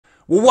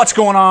Well, what's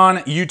going on,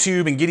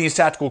 YouTube and Gideon's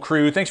Tactical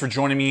crew? Thanks for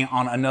joining me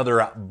on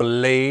another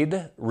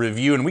Blade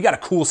review. And we got a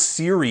cool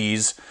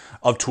series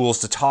of tools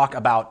to talk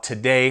about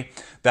today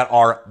that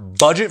are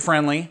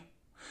budget-friendly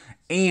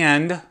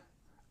and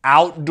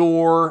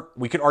outdoor,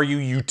 we could argue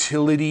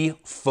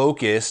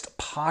utility-focused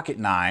pocket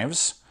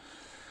knives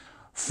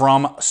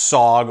from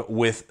SOG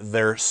with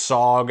their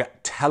SOG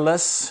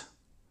TELLUS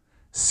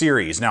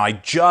series. Now, I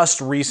just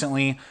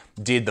recently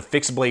did the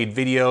fixed blade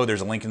video.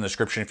 There's a link in the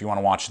description if you want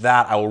to watch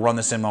that. I will run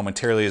this in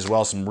momentarily as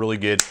well. Some really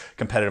good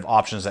competitive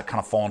options that kind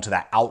of fall into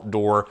that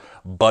outdoor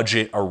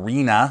budget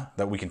arena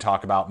that we can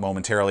talk about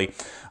momentarily.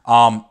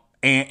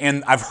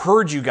 And I've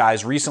heard you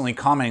guys recently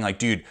commenting like,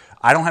 dude,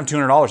 I don't have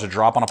 $200 to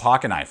drop on a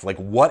pocket knife. Like,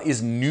 what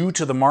is new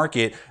to the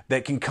market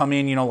that can come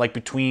in, like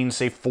between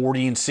say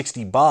 40 and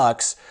 60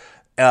 bucks,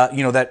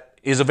 that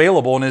is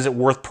available, and is it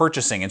worth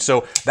purchasing? And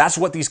so that's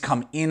what these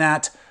come in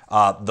at.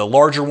 The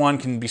larger one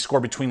can be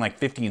scored between like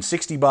 50 and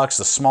 60 bucks.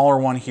 The smaller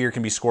one here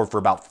can be scored for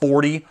about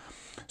 40.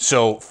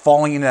 So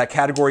falling into that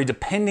category,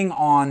 depending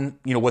on,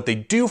 what they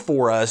do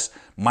for us,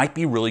 might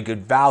be really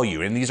good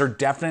value. And these are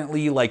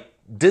definitely like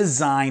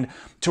designed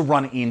to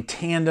run in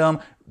tandem,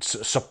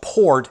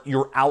 support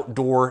your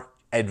outdoor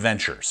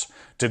adventures,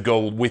 to go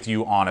with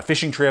you on a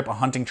fishing trip, a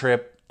hunting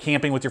trip,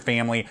 camping with your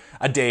family,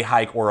 a day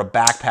hike, or a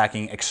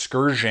backpacking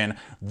excursion.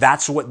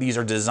 That's what these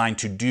are designed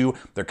to do.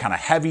 They're kind of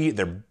heavy,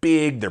 they're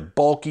big, they're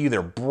bulky,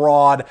 they're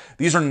broad.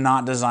 These are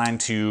not designed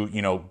to,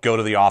 go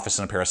to the office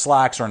in a pair of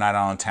slacks or a night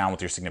out in town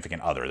with your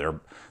significant other.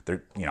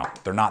 They're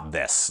not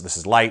this. This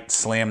is light,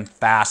 slim,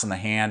 fast in the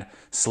hand,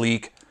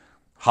 sleek,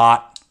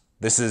 hot.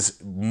 This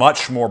is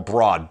much more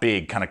broad,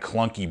 big, kind of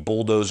clunky,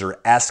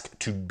 bulldozer-esque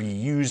to be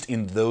used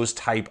in those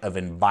type of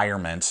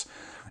environments.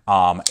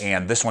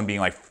 And this one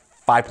being like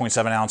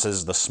 5.7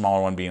 ounces, the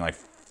smaller one being like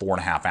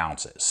 4.5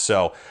 ounces.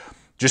 So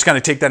just kind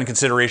of take that in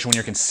consideration when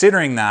you're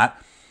considering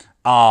that.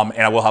 And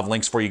I will have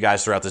links for you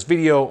guys throughout this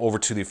video over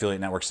to the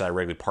affiliate networks that I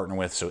regularly partner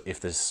with. So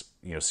if this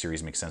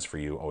series makes sense for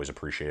you, always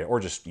appreciate it, or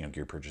just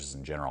gear purchases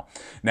in general.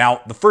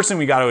 Now, the first thing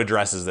we got to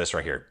address is this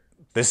right here.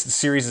 This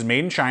series is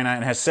made in China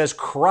and says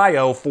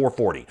Cryo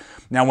 440.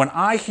 Now, when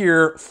I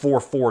hear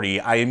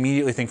 440, I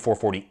immediately think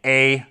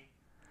 440A,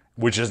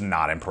 which is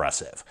not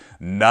impressive.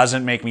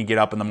 Doesn't make me get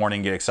up in the morning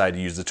and get excited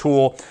to use the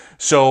tool.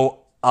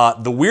 So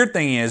the weird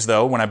thing is,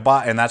 though, when I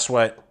bought, and that's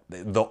what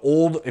the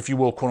old, if you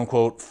will, quote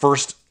unquote,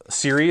 first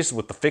series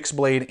with the fixed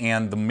blade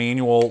and the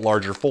manual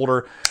larger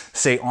folder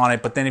say on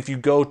it. But then if you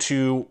go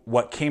to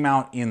what came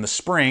out in the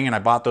spring, and I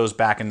bought those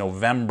back in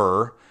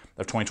November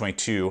of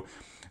 2022,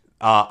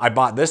 I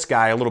bought this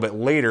guy a little bit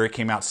later. It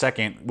came out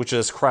second, which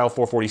is Cryo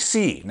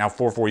 440C. Now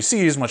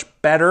 440C is much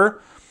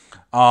better.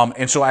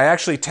 And so I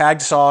actually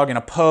tagged SOG in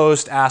a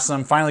post, asked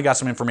them, finally got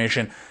some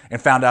information, and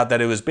found out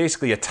that it was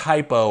basically a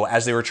typo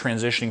as they were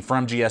transitioning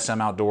from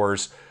GSM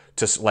Outdoors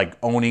to like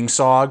owning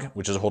SOG,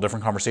 which is a whole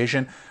different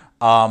conversation.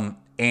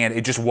 And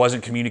it just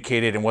wasn't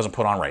communicated and wasn't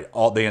put on right.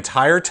 The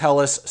entire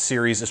TELLUS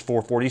series is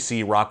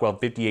 440C, Rockwell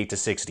 58 to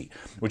 60,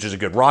 which is a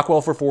good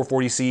Rockwell for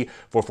 440C.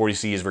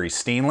 440C is very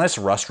stainless,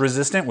 rust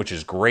resistant, which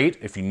is great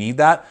if you need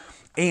that.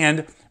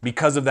 And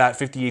because of that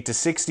 58 to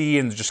 60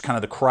 and just kind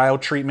of the cryo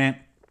treatment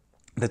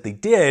that they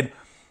did,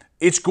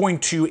 it's going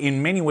to,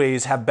 in many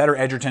ways, have better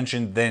edge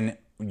retention than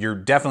your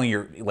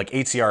like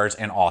HCRs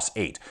and AUS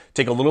 8.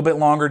 Take a little bit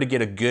longer to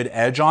get a good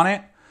edge on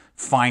it.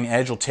 Fine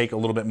edge will take a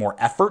little bit more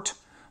effort,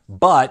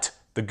 but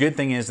the good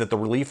thing is that the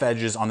relief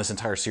edges on this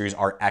entire series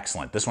are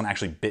excellent. This one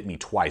actually bit me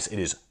twice. It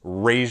is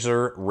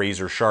razor,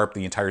 razor sharp.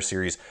 The entire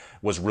series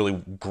was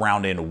really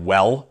ground in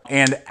well.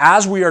 And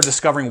as we are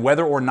discovering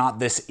whether or not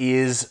this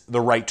is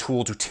the right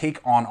tool to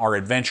take on our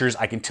adventures,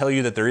 I can tell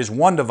you that there is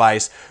one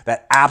device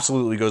that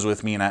absolutely goes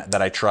with me and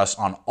that I trust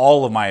on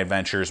all of my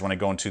adventures when I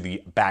go into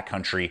the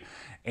backcountry,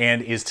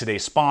 and is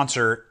today's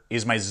sponsor,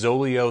 is my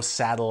Zoleo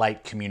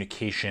satellite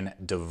communication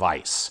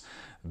device.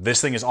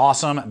 This thing is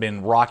awesome. I've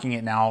been rocking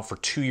it now for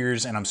 2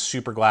 years, and I'm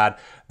super glad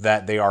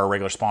that they are a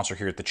regular sponsor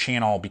here at the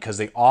channel because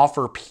they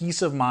offer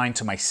peace of mind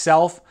to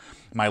myself,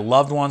 my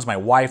loved ones, my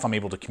wife. I'm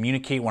able to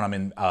communicate when I'm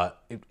in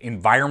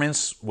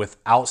environments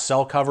without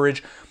cell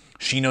coverage.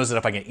 She knows that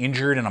if I get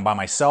injured and I'm by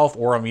myself,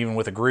 or I'm even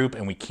with a group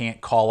and we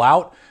can't call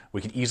out, we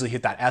can easily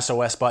hit that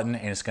SOS button,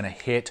 and it's going to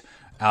hit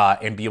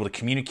and be able to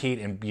communicate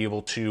and be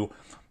able to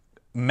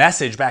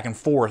message back and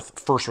forth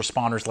first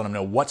responders, let them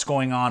know what's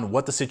going on,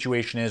 what the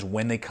situation is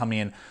when they come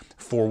in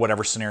for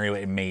whatever scenario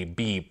it may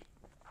be.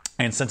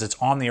 And since it's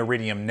on the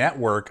Iridium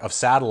network of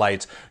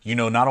satellites,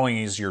 not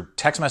only is your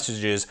text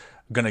messages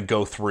going to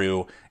go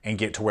through and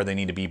get to where they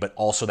need to be, but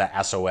also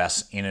that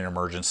SOS in an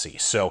emergency.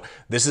 So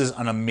this is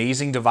an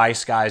amazing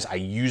device, guys. I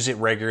use it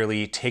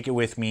regularly, take it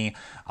with me,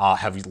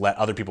 have let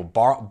other people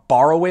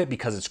borrow it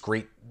because it's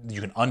great. You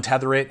can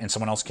untether it and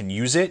someone else can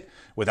use it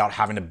without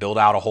having to build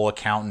out a whole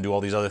account and do all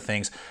these other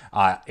things.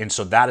 And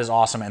so that is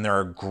awesome. And there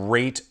are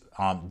great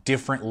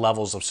different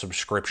levels of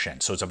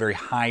subscription. So it's a very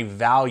high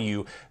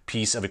value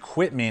piece of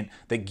equipment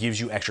that gives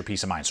you extra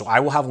peace of mind. So I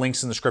will have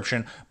links in the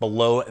description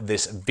below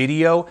this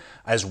video,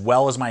 as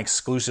well as my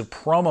exclusive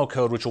promo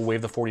code, which will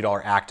waive the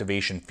 $40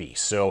 activation fee.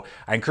 So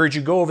I encourage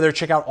you to go over there,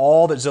 check out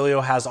all that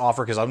Zilio has to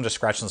offer, because I'm just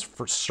scratching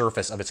the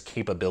surface of its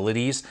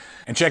capabilities,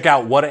 and check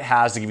out what it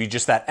has to give you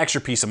just that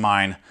extra peace of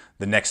mind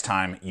the next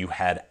time you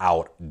head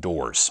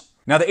outdoors.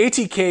 Now the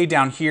ATK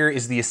down here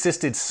is the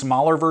assisted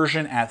smaller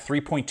version at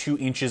 3.2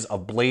 inches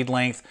of blade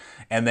length,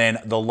 and then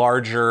the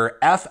larger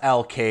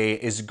FLK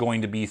is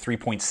going to be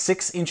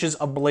 3.6 inches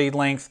of blade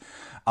length,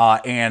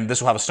 and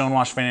this will have a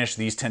stonewash finish.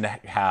 These tend to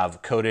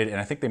have coated, and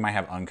I think they might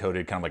have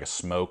uncoated, kind of like a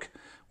smoke,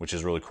 which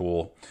is really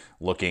cool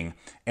looking.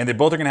 And they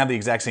both are gonna have the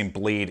exact same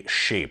blade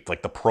shape.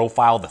 Like the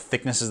profile, the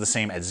thickness is the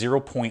same at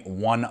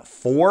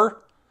 0.14.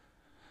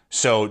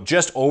 So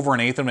just over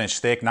 1/8 of an inch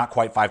thick, not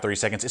quite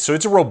 5/32. So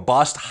it's a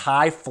robust,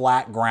 high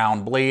flat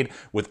ground blade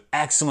with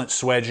excellent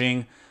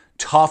swedging,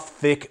 tough,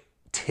 thick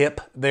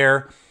tip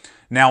there.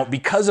 Now,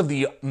 because of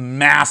the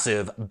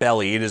massive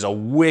belly, it is a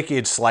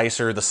wicked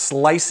slicer. The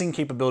slicing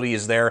capability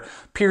is there.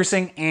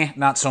 Piercing,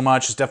 not so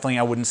much. It's definitely,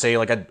 I wouldn't say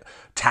like a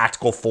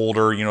tactical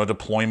folder, you know,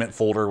 deployment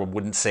folder. I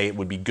wouldn't say it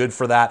would be good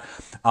for that.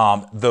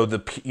 Though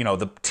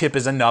the tip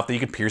is enough that you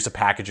could pierce a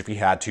package if you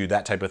had to,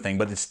 that type of thing.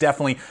 But it's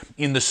definitely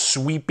in the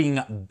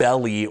sweeping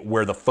belly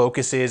where the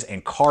focus is,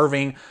 and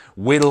carving,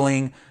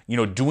 whittling, you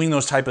know, doing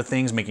those type of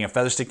things, making a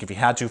feather stick if you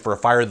had to for a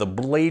fire. The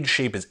blade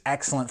shape is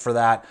excellent for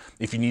that.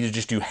 If you need to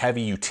just do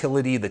heavy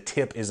utility, the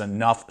tip is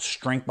enough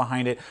strength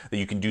behind it that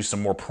you can do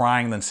some more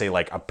prying than say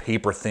like a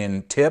paper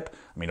thin tip.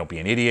 I mean, don't be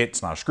an idiot,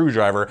 it's not a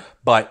screwdriver,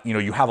 but you know,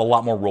 you have a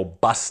lot more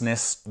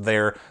robustness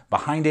there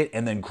behind it.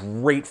 And then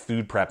great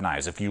food prep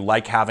knives. If you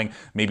like having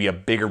maybe a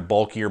bigger,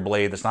 bulkier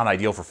blade that's not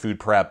ideal for food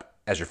prep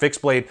as your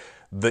fixed blade,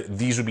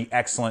 these would be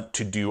excellent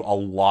to do a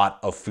lot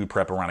of food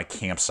prep around a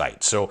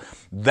campsite. So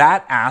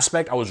that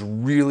aspect, I was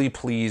really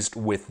pleased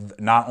with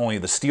not only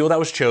the steel that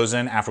was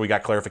chosen after we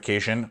got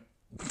clarification,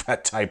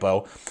 that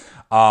typo,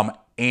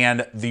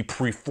 and the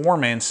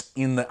performance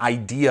in the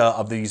idea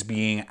of these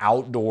being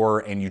outdoor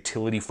and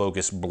utility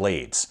focused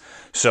blades.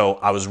 So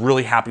I was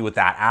really happy with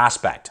that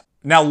aspect.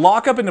 Now,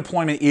 lockup and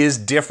deployment is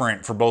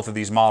different for both of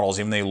these models,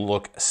 even though they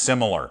look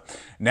similar.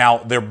 Now,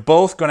 they're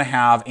both going to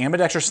have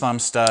ambidextrous thumb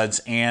studs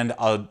and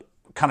a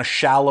kind of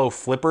shallow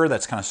flipper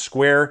that's kind of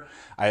square.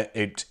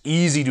 It's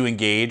easy to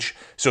engage.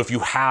 So if you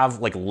have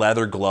like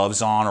leather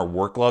gloves on or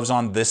work gloves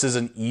on, this is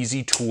an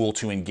easy tool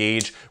to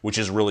engage, which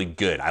is really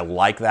good. I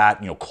like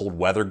that, you know, cold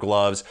weather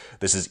gloves.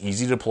 This is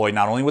easy to deploy,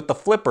 not only with the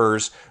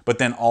flippers, but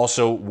then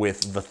also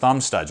with the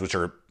thumb studs, which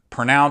are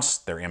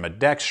pronounced, they're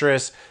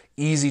ambidextrous,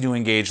 easy to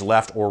engage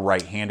left or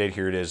right-handed.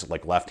 Here it is,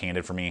 like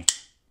left-handed for me.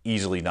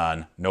 Easily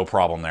done, no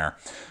problem there.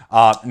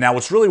 Now,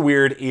 what's really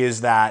weird is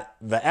that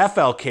the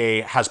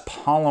FLK has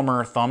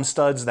polymer thumb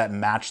studs that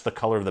match the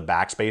color of the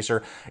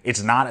backspacer.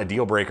 It's not a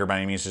deal breaker by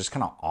any means, it's just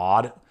kind of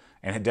odd,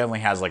 and it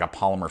definitely has like a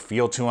polymer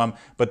feel to them.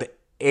 But the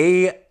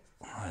the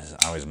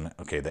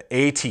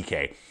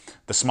ATK,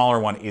 the smaller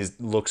one,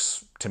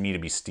 looks to me to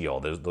be steel.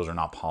 Those are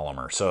not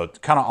polymer, so it's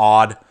kind of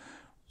odd.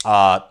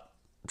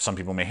 Some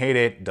people may hate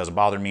it. It doesn't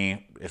bother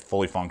me. It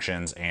fully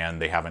functions,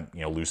 and they haven't,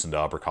 you know, loosened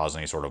up or caused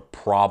any sort of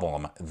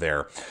problem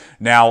there.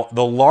 Now,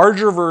 the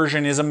larger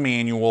version is a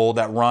manual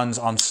that runs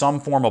on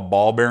some form of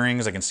ball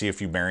bearings. I can see a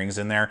few bearings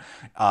in there.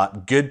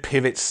 Good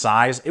pivot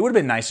size. It would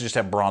have been nice to just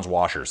have bronze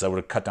washers. That would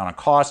have cut down on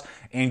cost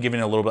and given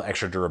it a little bit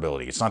extra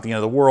durability. It's not the end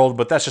of the world,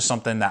 but that's just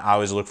something that I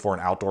always look for in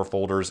outdoor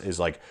folders, is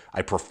like,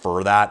 I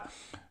prefer that.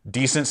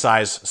 Decent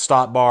size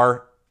stop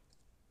bar,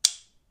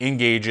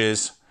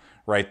 engages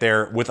right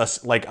there with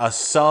a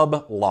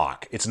sub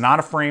lock. It's not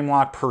a frame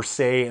lock per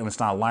se, and it's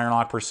not a liner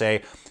lock per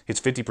se.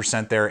 It's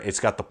 50% there. It's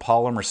got the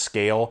polymer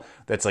scale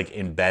that's like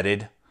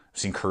embedded. I've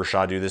seen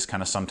Kershaw do this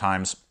kind of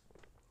sometimes.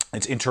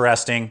 It's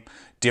interesting,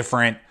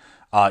 different,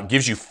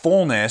 gives you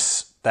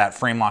fullness that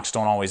frame locks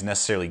don't always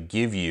necessarily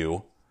give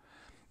you.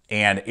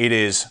 And it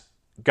is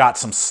got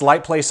some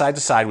slight play side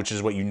to side, which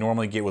is what you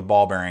normally get with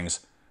ball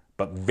bearings,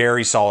 but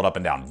very solid up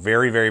and down.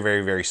 Very, very,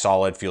 very, very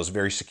solid. Feels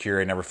very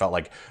secure. I never felt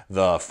like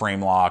the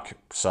frame lock,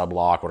 sub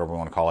lock, whatever we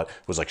want to call it,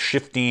 was like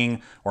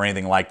shifting or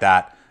anything like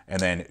that.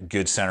 And then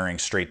good centering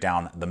straight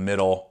down the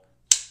middle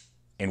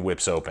and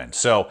whips open.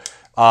 So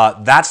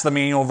that's the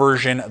manual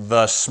version.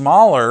 The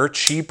smaller,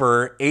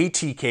 cheaper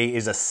ATK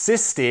is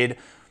assisted.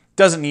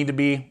 Doesn't need to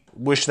be.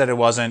 Wish that it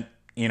wasn't.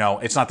 You know,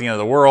 it's not the end of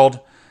the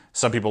world.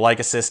 Some people like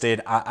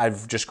assisted.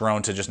 I've just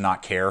grown to just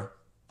not care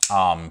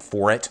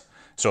for it.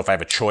 So if I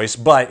have a choice,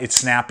 but it's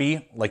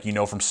snappy, like you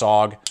know from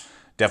SOG,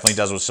 definitely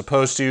does what it's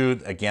supposed to.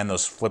 Again,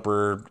 those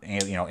flipper,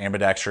 you know,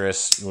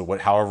 ambidextrous,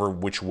 however,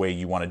 which way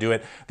you want to do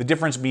it. The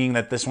difference being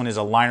that this one is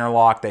a liner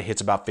lock that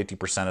hits about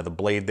 50% of the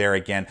blade there.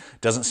 Again,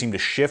 doesn't seem to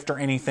shift or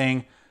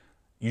anything.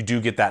 You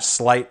do get that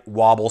slight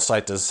wobble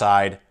side to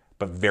side,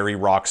 but very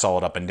rock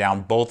solid up and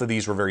down. Both of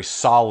these were very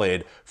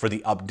solid for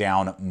the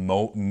up-down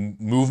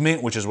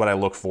movement, which is what I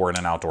look for in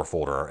an outdoor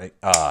folder.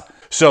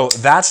 So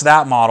that's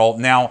that model.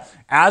 Now,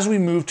 as we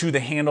move to the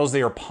handles,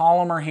 they are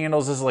polymer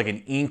handles. This is like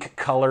an ink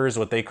color is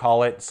what they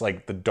call it. It's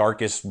like the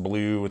darkest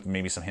blue with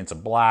maybe some hints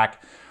of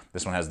black.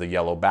 This one has the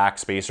yellow back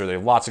spacer. They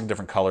have lots of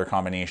different color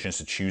combinations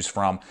to choose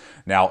from.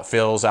 Now, it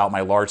fills out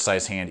my large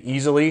size hand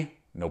easily.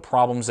 No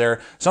problems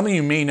there. Something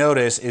you may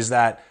notice is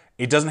that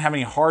it doesn't have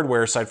any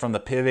hardware aside from the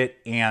pivot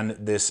and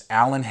this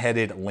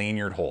Allen-headed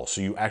lanyard hole. So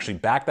you actually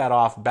back that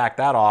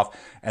off,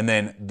 and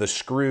then the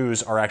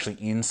screws are actually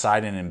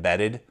inside and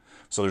embedded.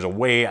 So there's a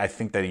way, I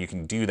think, that you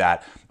can do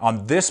that.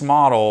 On this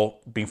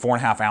model, being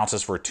 4.5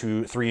 ounces for a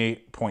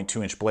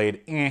 3.2 inch blade,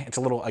 it's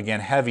a little,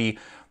 again, heavy.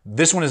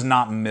 This one is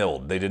not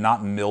milled. They did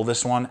not mill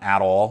this one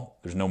at all.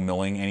 There's no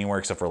milling anywhere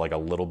except for like a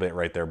little bit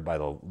right there by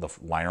the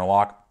liner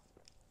lock.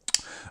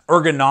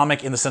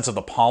 Ergonomic in the sense of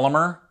the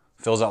polymer.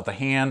 Fills out the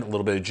hand, a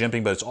little bit of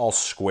jimping, but it's all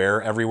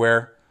square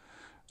everywhere.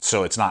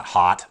 So it's not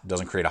hot. It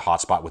doesn't create a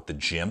hot spot with the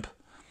jimp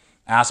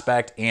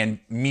aspect. And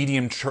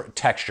medium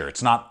texture.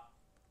 It's not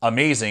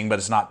amazing, but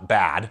it's not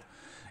bad.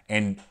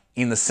 And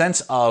in the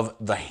sense of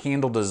the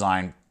handle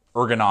design,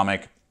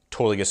 ergonomic,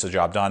 totally gets the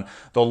job done.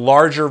 The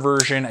larger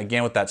version,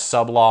 again with that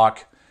sub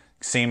lock,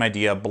 same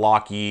idea,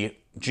 blocky,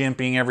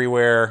 jimping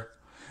everywhere.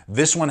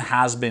 This one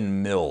has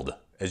been milled,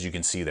 as you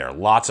can see there.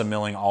 Lots of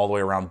milling all the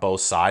way around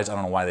both sides. I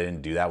don't know why they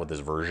didn't do that with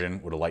this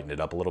version. Would have lightened it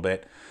up a little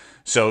bit.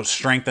 So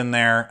strength in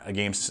there,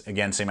 again,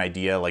 same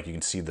idea. Like you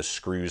can see the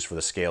screws for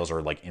the scales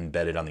are like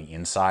embedded on the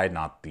inside,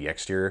 not the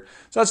exterior.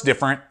 So that's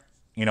different.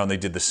 You know, and they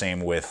did the same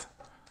with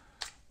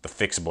the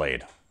fixed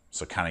blade.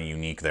 So kind of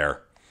unique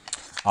there.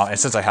 And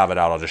since I have it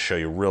out, I'll just show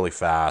you really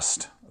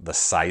fast the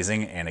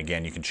sizing. And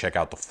again, you can check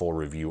out the full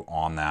review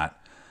on that.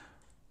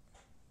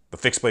 The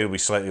fixed blade will be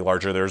slightly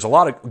larger. There's a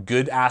lot of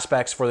good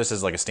aspects for this. This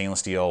is like a stainless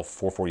steel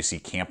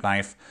 440C camp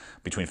knife,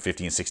 between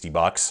 50 and 60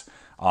 bucks.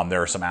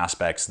 There are some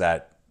aspects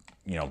that,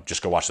 you know,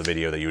 just go watch the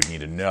video that you would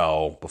need to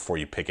know before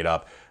you pick it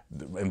up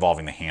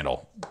involving the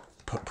handle,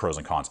 pros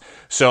and cons.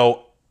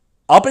 So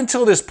up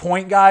until this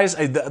point, guys,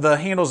 the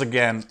handles,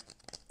 again,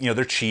 you know,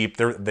 they're cheap.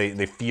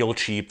 They feel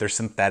cheap. They're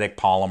synthetic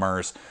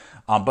polymers.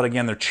 But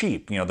again, they're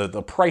cheap. You know,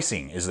 the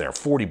pricing is there,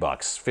 40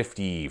 bucks,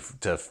 50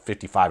 to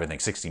 55, I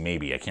think, 60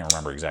 maybe. I can't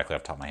remember exactly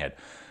off the top of my head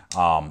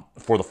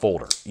for the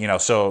folder. You know,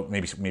 so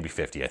maybe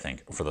 50, I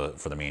think, for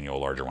the manual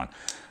larger one.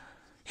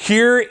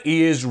 Here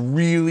is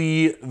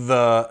really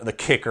the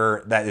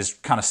kicker that is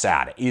kind of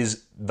sad,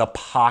 is the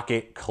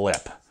pocket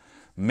clip.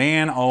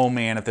 Man, oh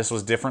man, if this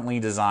was differently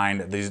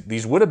designed,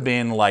 these would have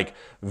been like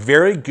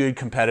very good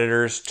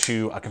competitors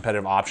to a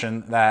competitive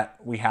option that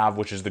we have,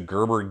 which is the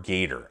Gerber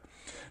Gator.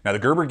 Now the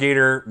Gerber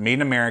Gator, made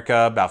in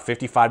America, about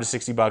 55 to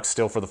 60 bucks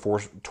still for the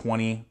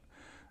 420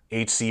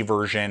 HC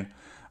version.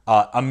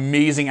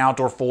 Amazing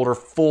outdoor folder,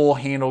 full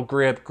handle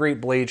grip, great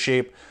blade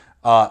shape.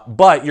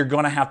 But you're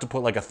gonna have to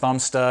put like a thumb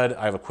stud.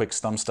 I have a quick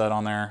thumb stud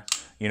on there,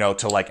 you know,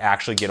 to like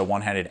actually get a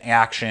one-handed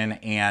action.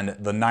 And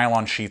the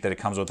nylon sheath that it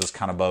comes with is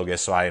kind of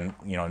bogus. So I,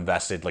 you know,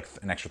 invested like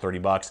an extra 30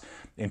 bucks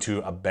into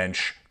a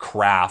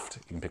bushcraft.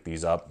 You can pick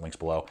these up, links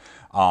below.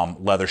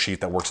 Leather sheath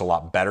that works a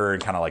lot better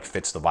and kind of like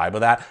fits the vibe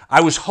of that.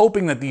 I was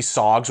hoping that these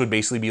SOGs would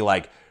basically be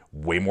like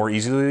way more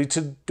easily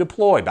to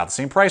deploy, about the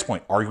same price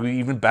point, arguably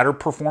even better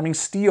performing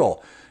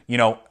steel. You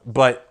know,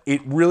 but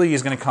it really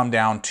is going to come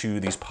down to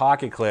these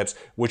pocket clips,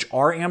 which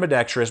are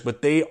ambidextrous,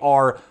 but they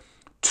are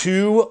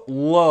too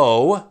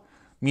low,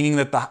 meaning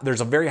that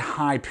there's a very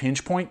high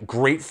pinch point.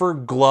 Great for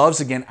gloves,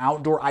 again,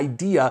 outdoor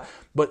idea,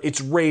 but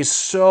it's raised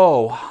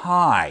so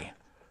high.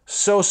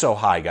 So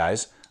high,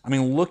 guys. I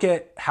mean, look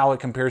at how it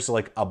compares to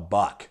like a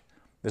buck.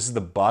 This is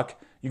the buck.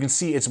 You can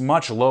see it's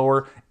much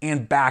lower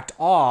and backed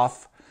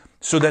off,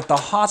 so that the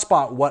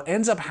hotspot, what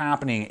ends up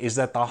happening is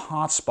that the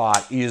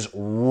hotspot is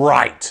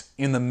right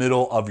in the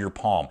middle of your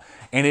palm.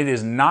 And it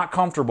is not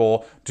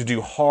comfortable to do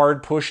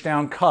hard push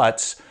down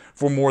cuts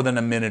for more than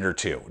a minute or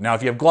two. Now,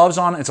 if you have gloves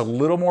on, it's a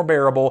little more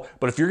bearable,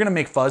 but if you're gonna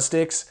make fuzz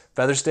sticks,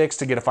 feather sticks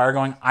to get a fire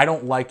going, I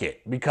don't like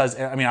it, because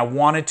I mean, I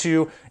wanted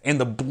to,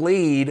 and the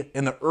blade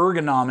and the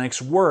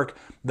ergonomics work.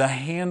 The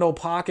handle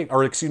pocket,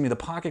 or excuse me, the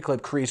pocket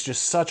clip creates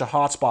just such a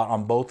hot spot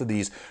on both of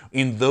these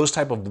in those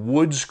type of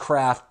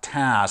woodscraft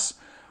tasks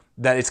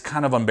that it's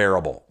kind of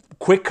unbearable.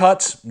 Quick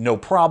cuts, no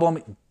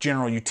problem.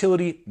 General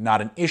utility, not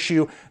an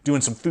issue.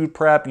 Doing some food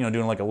prep, you know,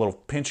 doing like a little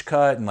pinch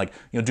cut and like,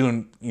 you know,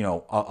 doing, you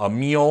know, a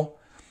meal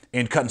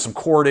and cutting some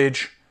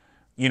cordage,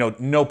 you know,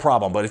 no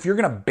problem. But if you're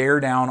gonna bear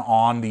down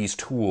on these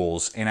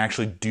tools and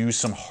actually do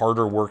some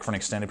harder work for an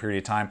extended period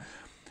of time,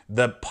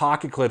 the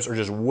pocket clips are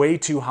just way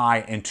too high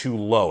and too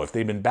low. If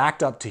they'd been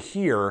backed up to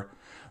here,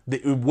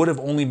 it would have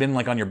only been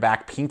like on your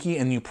back pinky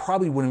and you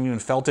probably wouldn't have even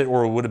felt it,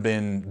 or it would have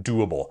been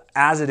doable.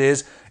 As it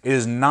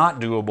is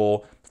not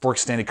doable for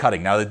extended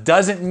cutting. Now, that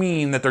doesn't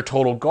mean that they're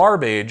total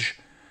garbage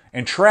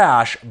and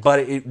trash, but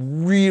it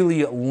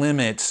really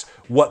limits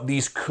what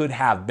these could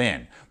have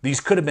been. These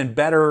could have been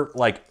better,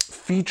 like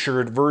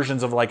featured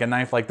versions of like a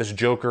knife like this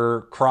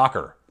Joker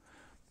Crocker.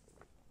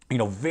 You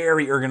know,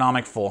 very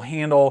ergonomic, full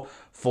handle,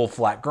 full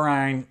flat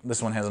grind.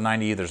 This one has a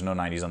 90, there's no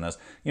 90s on this.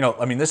 You know,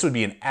 I mean, this would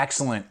be an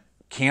excellent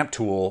camp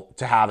tool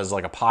to have as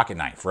like a pocket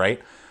knife,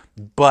 right?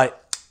 But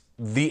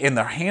the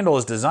handle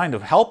is designed to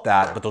help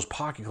that, but those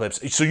pocket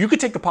clips, so you could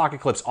take the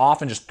pocket clips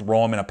off and just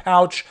throw them in a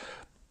pouch,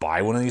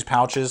 buy one of these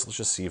pouches. Let's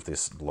just see if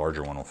this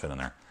larger one will fit in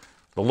there.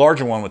 The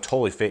larger one would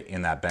totally fit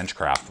in that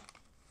bushcraft.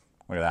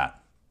 Look at that.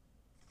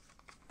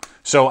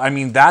 So, I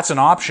mean, that's an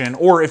option.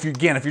 Or if you're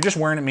just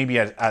wearing it maybe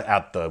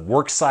at the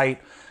work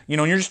site, you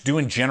know, and you're just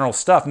doing general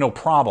stuff, no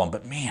problem.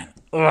 But man,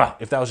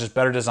 if that was just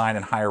better designed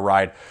and higher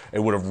ride, it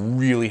would have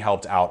really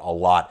helped out a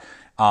lot.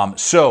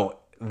 So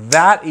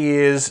that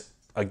is,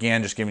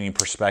 again, just giving you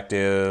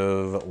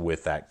perspective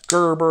with that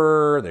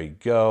Gerber. There you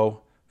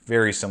go.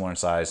 Very similar in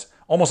size.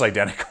 Almost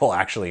identical,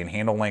 actually, in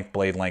handle length,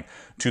 blade length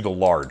to the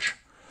large,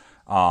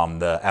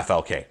 the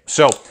FLK.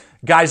 So,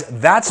 guys,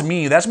 that's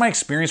me. That's my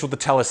experience with the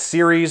TELUS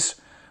series.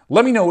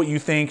 Let me know what you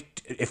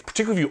think,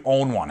 particularly if you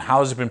own one.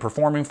 How has it been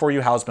performing for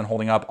you? How has it been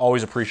holding up?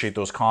 Always appreciate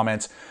those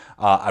comments.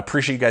 I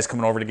appreciate you guys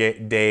coming over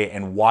today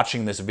and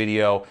watching this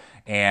video.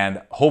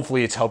 And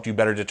hopefully it's helped you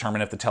better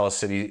determine if the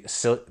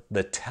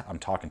TELUS I'm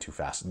talking too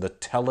fast. The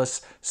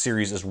TELUS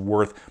series is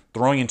worth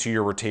throwing into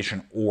your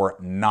rotation or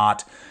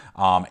not.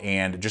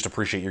 And just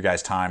appreciate your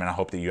guys' time. And I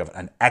hope that you have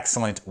an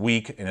excellent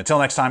week. And until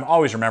next time,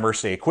 always remember,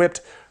 stay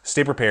equipped,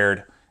 stay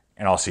prepared,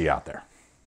 and I'll see you out there.